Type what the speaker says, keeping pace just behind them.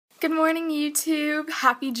Good morning, YouTube.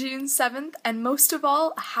 Happy June 7th, and most of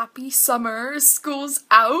all, happy summer. School's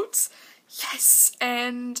out. Yes,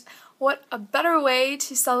 and what a better way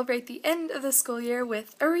to celebrate the end of the school year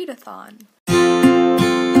with a readathon.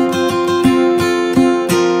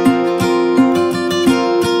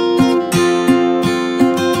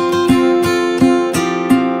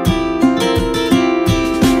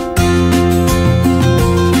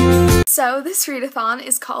 So this readathon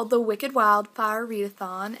is called the Wicked Wildflower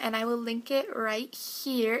Readathon, and I will link it right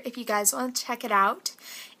here if you guys want to check it out.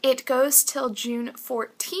 It goes till June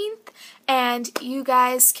 14th, and you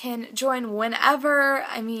guys can join whenever.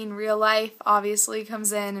 I mean, real life obviously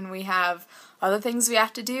comes in and we have other things we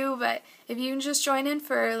have to do, but if you can just join in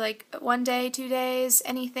for like 1 day, 2 days,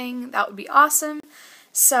 anything, that would be awesome.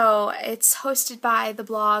 So it's hosted by the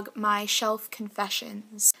blog My Shelf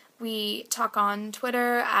Confessions. We talk on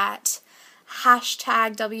Twitter at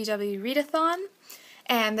 #WWReadathon,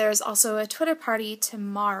 and there's also a Twitter party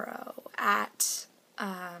tomorrow at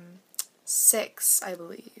 6, I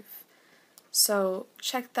believe. So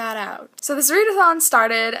check that out. So this readathon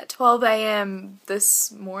started at 12 a.m.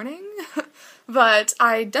 this morning, but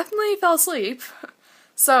I definitely fell asleep.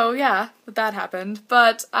 So yeah, that happened.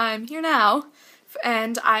 But I'm here now,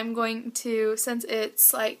 and I'm going to, since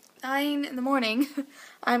it's like 9 in the morning,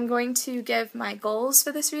 I'm going to give my goals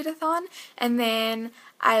for this readathon, and then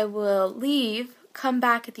I will leave, come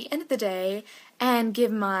back at the end of the day, and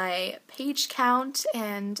give my page count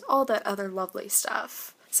and all that other lovely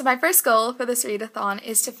stuff. So my first goal for this readathon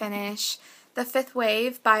is to finish The Fifth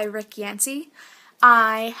Wave by Rick Yancey.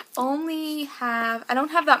 I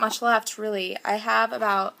don't have that much left, really. I have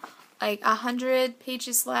about like 100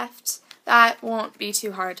 pages left. That won't be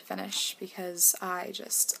too hard to finish because I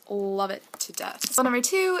just love it to death. So number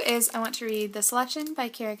 2 is I want to read The Selection by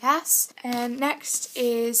Kira Cass, and next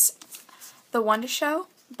is The Wonder Show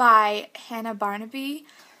by Hannah Barnaby.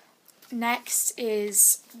 Next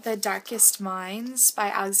is The Darkest Minds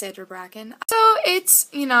by Alexandra Bracken. So it's,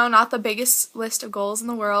 you know, not the biggest list of goals in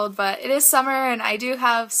the world, but it is summer and I do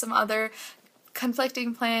have some other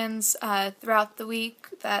conflicting plans throughout the week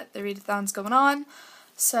that the readathon's going on.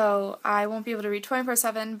 So I won't be able to read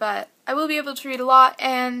 24/7, but I will be able to read a lot,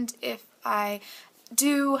 and if I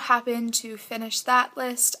do happen to finish that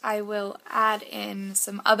list, I will add in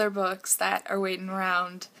some other books that are waiting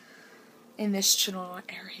around in this general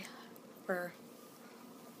area where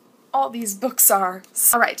all these books are.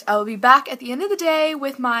 Alright, I will be back at the end of the day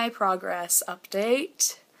with my progress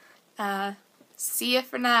update. See ya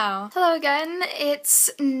for now. Hello again. It's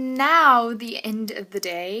now the end of the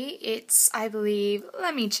day. It's, I believe,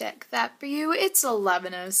 let me check that for you. It's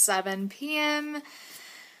 11:07 p.m.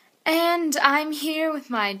 and I'm here with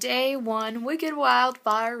my day 1 Wicked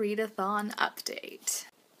Wildflower Readathon update.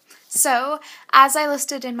 So, as I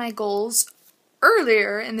listed in my goals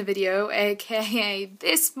earlier in the video, aka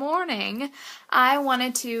this morning, I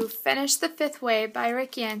wanted to finish The Fifth Wave by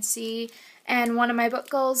Rick Yancey, and one of my book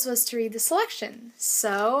goals was to read The Selection.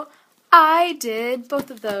 So I did both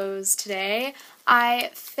of those today. I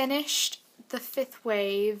finished The Fifth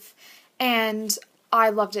Wave and I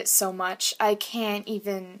loved it so much. I can't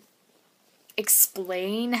even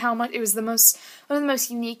explain how much. It was one of the most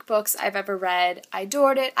unique books I've ever read. I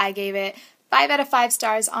adored it. I gave it 5 out of 5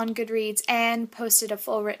 stars on Goodreads and posted a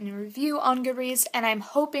full written review on Goodreads, and I'm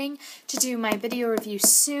hoping to do my video review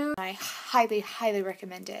soon. I highly, highly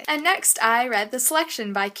recommend it. And next I read The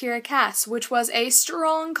Selection by Kira Cass, which was a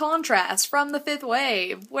strong contrast from The Fifth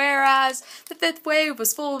Wave, whereas The Fifth Wave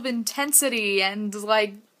was full of intensity and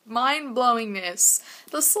like mind-blowingness.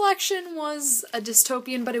 The Selection was a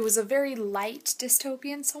dystopian, but it was a very light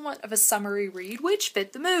dystopian, somewhat of a summery read, which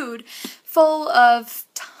fit the mood, full of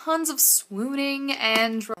tons of swooning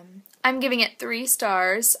and I'm giving it 3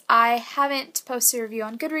 stars. I haven't posted a review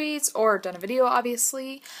on Goodreads or done a video,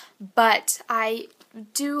 obviously, but I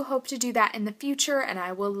do hope to do that in the future, and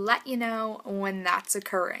I will let you know when that's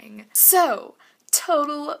occurring. So,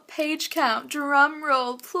 total page count, drum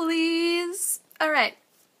roll please. Alright.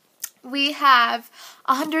 We have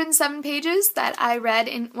 107 pages that I read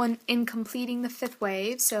in completing The Fifth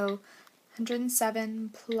Wave, so 107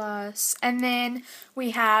 plus, and then we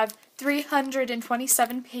have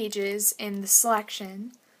 327 pages in The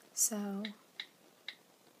Selection, so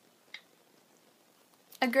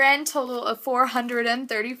a grand total of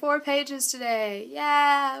 434 pages today.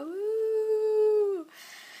 Yeah, woo!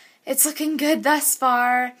 It's looking good thus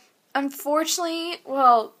far. Unfortunately,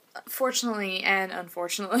 well, fortunately and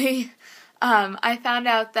unfortunately, I found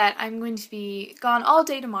out that I'm going to be gone all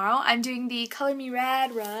day tomorrow. I'm doing the Color Me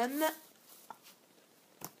Rad run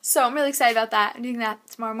So I'm really excited about that. I'm doing that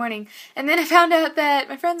tomorrow morning. And then I found out that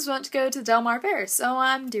my friends want to go to the Del Mar Fair, so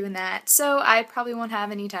I'm doing that. So I probably won't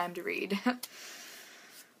have any time to read.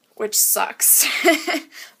 Which sucks.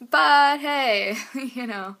 But hey, you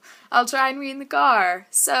know, I'll try and read in the car.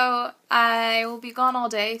 So I will be gone all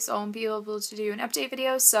day, so I won't be able to do an update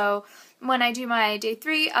video. So when I do my day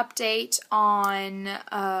 3 update on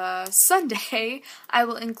Sunday, I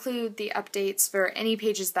will include the updates for any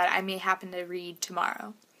pages that I may happen to read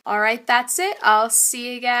tomorrow. Alright, that's it. I'll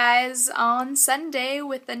see you guys on Sunday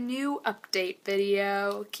with a new update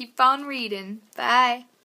video. Keep on reading. Bye.